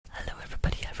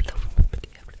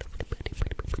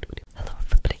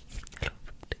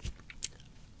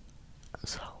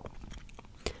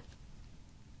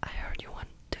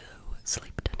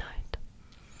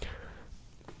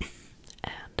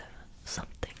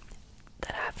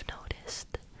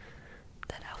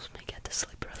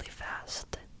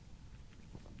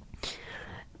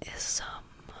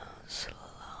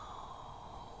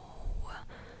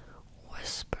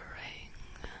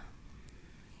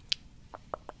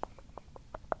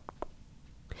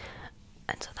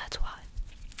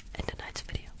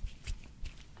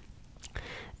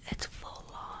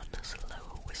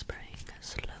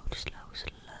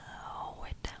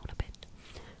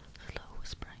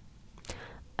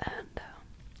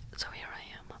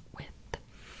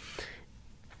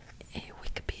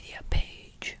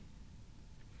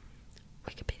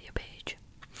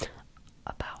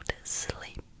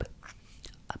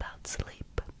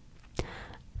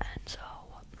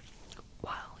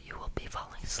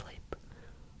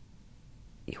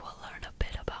you will learn a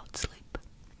bit about sleep.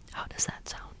 How does that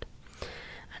sound?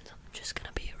 And I'm just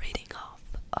gonna be reading off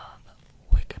of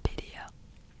Wikipedia.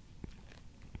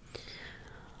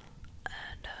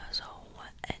 And so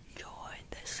enjoy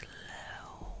this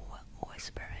slow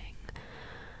whispering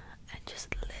and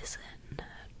just listen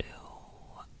to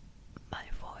my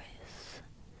voice.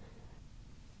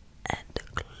 And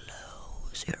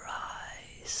close your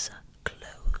eyes.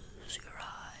 Close your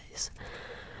eyes.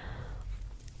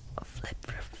 Flip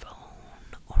your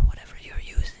phone or whatever you're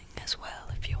using as well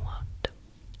if you want.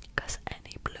 Because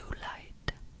any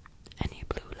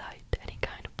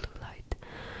kind of blue light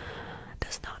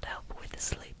does not help with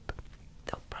sleep.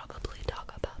 They'll probably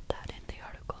talk about that in the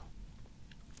article.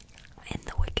 In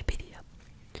the Wikipedia.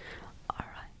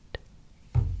 Alright.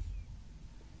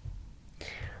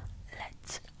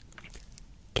 Let's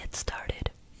get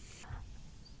started.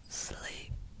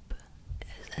 Sleep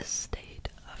is a state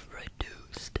of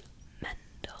reduced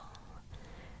mental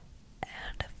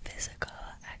and physical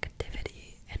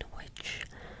activity in which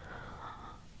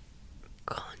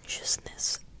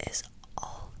consciousness is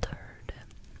altered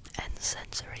and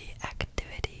sensory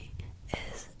activity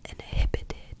is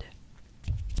inhibited.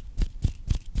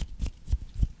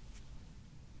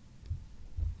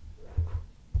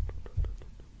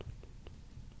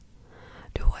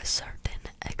 To a certain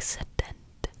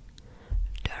extent,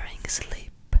 during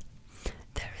sleep,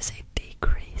 there is a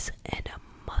decrease in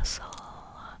muscle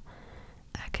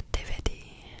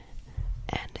activity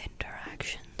and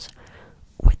interactions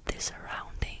with the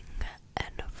surrounding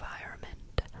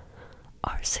environment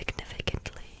are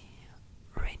significantly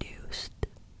reduced.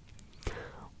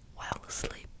 While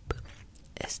sleep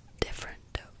is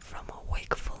different from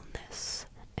wakefulness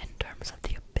in terms of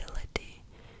the ability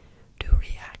to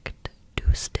react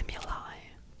to stimuli,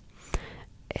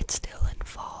 it still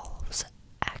involves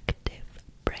active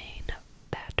brain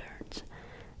patterns,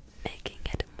 making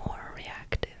it more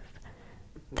reactive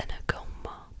than a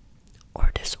coma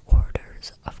or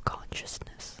disorders of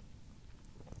consciousness.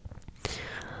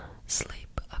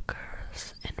 Sleep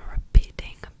occurs in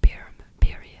repeating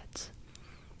periods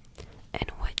in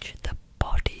which the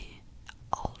body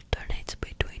alternates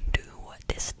between two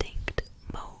distinct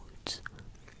modes: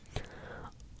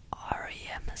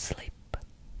 REM sleep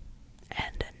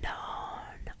and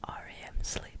non-REM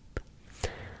sleep.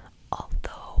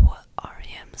 Although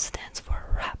REM stands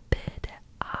for rapid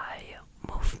eye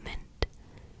movement,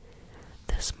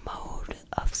 this mode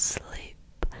of sleep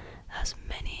has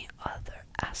many other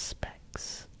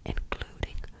aspects,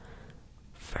 including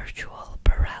virtual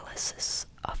paralysis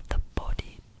of the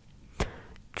body.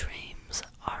 Dreams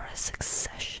are a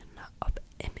succession of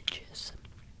images,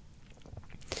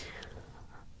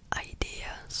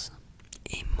 ideas,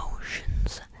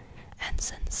 emotions, and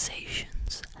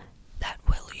sensations that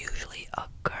will usually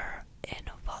occur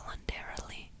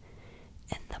involuntarily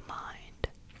in the mind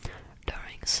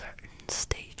during certain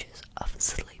stages of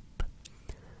sleep.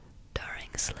 During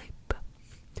sleep,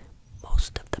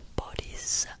 most of the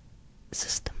body's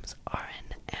systems are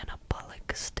in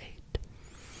anabolic state.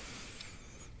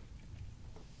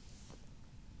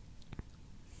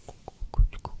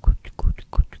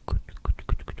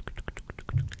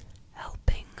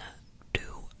 Helping to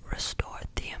restore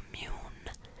the immune,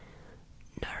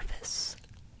 nervous,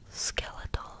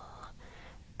 skeletal,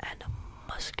 and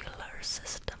muscular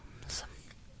systems.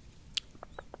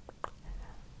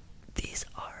 These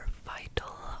are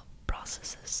vital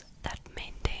processes that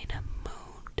maintain a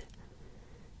mood,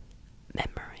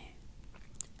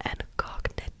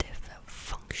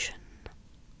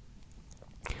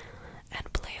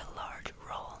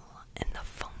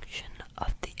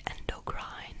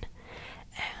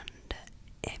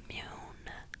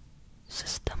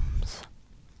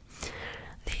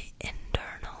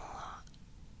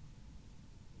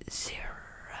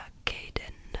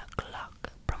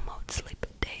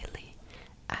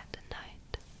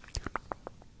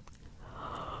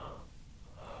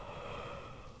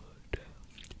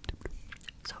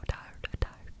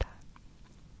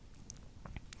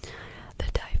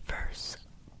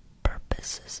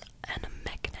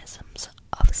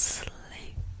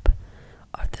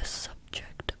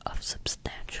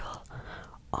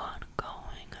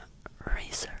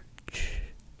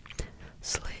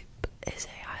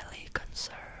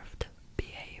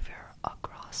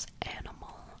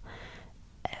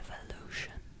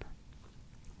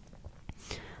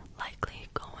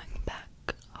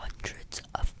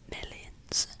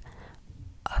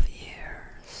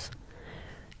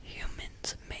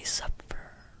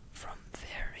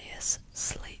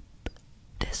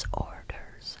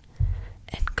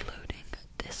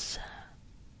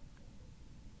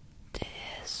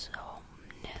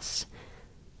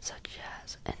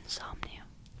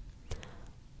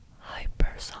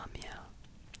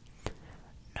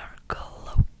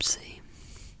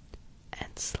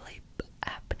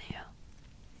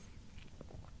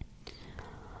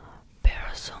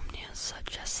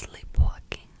 such as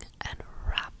sleepwalking and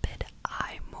rapid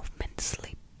eye movement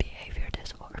sleep behavior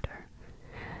disorder,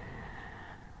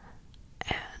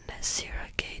 and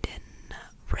circadian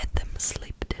rhythm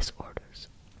sleep disorders.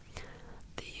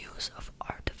 The use of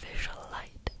artificial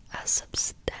light has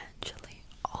substantially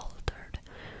altered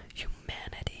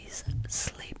humanity's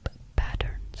sleep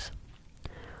patterns.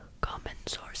 Common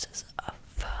sources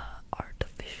of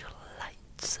artificial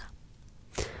lights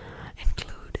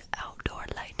include outdoor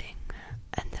lighting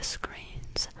and the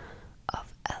screens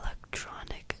of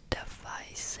electronic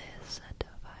devices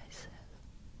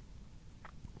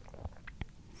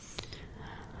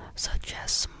such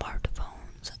as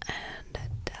smartphones and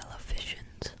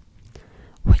televisions,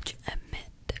 which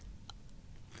emit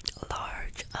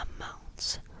large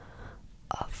amounts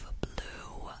of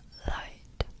blue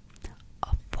light,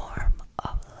 a form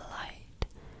of light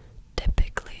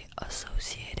typically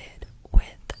associated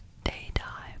with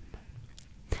daytime.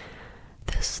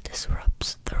 This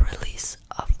disrupts the release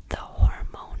of the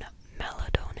hormone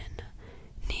melatonin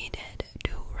needed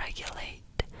to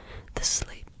regulate the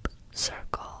sleep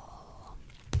circle.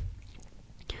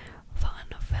 Fun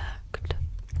fact: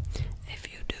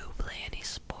 if you do play any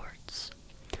sports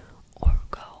or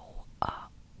go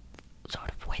sort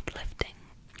of weightlifting,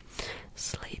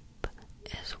 sleep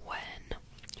is when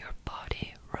your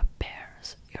body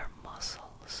repairs your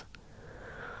muscles,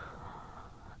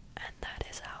 and that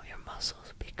is how your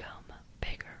muscles become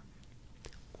bigger.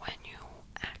 When you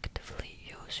actively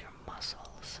use your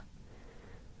muscles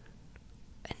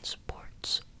in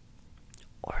sports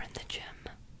or in the gym,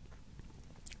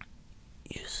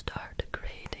 you start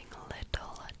creating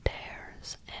little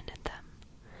tears in them,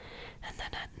 and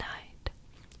then at night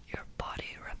your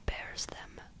body repairs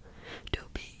them to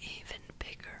be even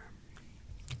bigger,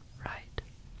 right?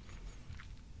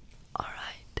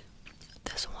 Alright,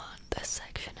 this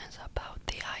section is about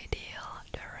the ideal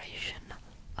duration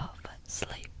of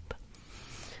sleep.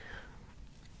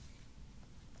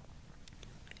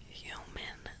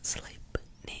 Human sleep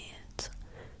needs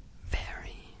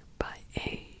vary by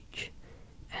age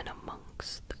and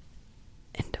amongst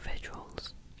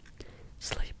individuals.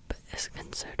 Sleep is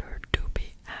considered to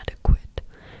be adequate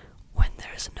when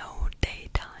there is no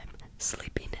daytime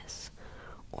sleepiness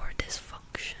or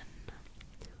dysfunction.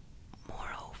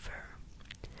 Moreover,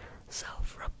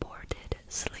 self-reported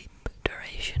sleep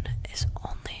duration is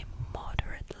only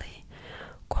moderately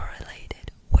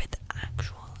correlated with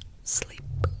actual sleep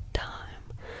time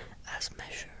as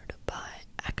measured by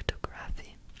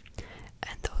actography,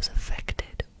 and those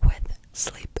affected with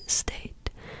sleep stage